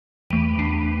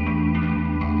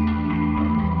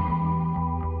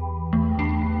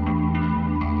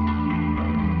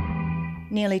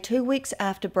Nearly 2 weeks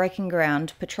after breaking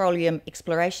ground, petroleum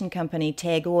exploration company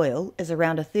TAG Oil is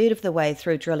around a third of the way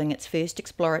through drilling its first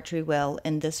exploratory well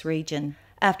in this region.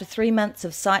 After 3 months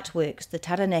of site works, the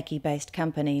Taranaki-based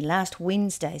company last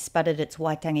Wednesday spudded its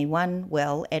Waitangi 1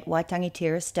 well at Waitangi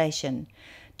Terrace Station,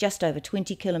 just over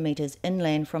 20 kilometres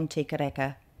inland from Te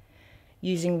Karaka.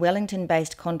 Using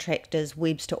Wellington-based contractors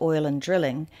Webster Oil and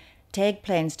Drilling, TAG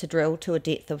plans to drill to a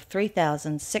depth of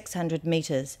 3,600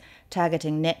 metres,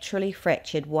 targeting naturally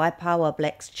fractured Waipawa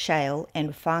black shale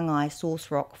and Whangai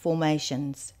source rock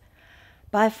formations.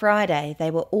 By Friday, they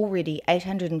were already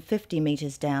 850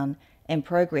 metres down, and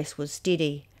progress was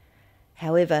steady.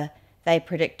 However, they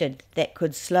predicted that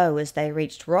could slow as they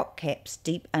reached rock caps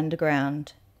deep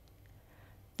underground.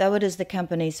 Though it is the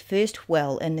company's first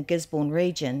well in the Gisborne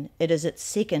region, it is its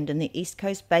second in the East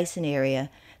Coast Basin area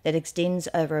that extends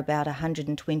over about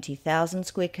 120,000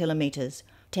 square kilometres.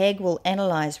 TAG will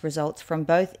analyse results from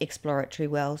both exploratory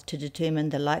wells to determine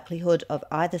the likelihood of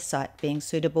either site being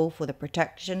suitable for the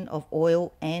production of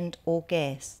oil and/or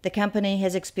gas. The company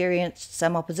has experienced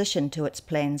some opposition to its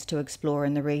plans to explore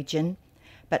in the region,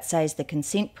 but says the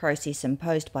consent process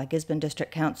imposed by Gisborne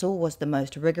District Council was the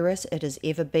most rigorous it has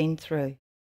ever been through.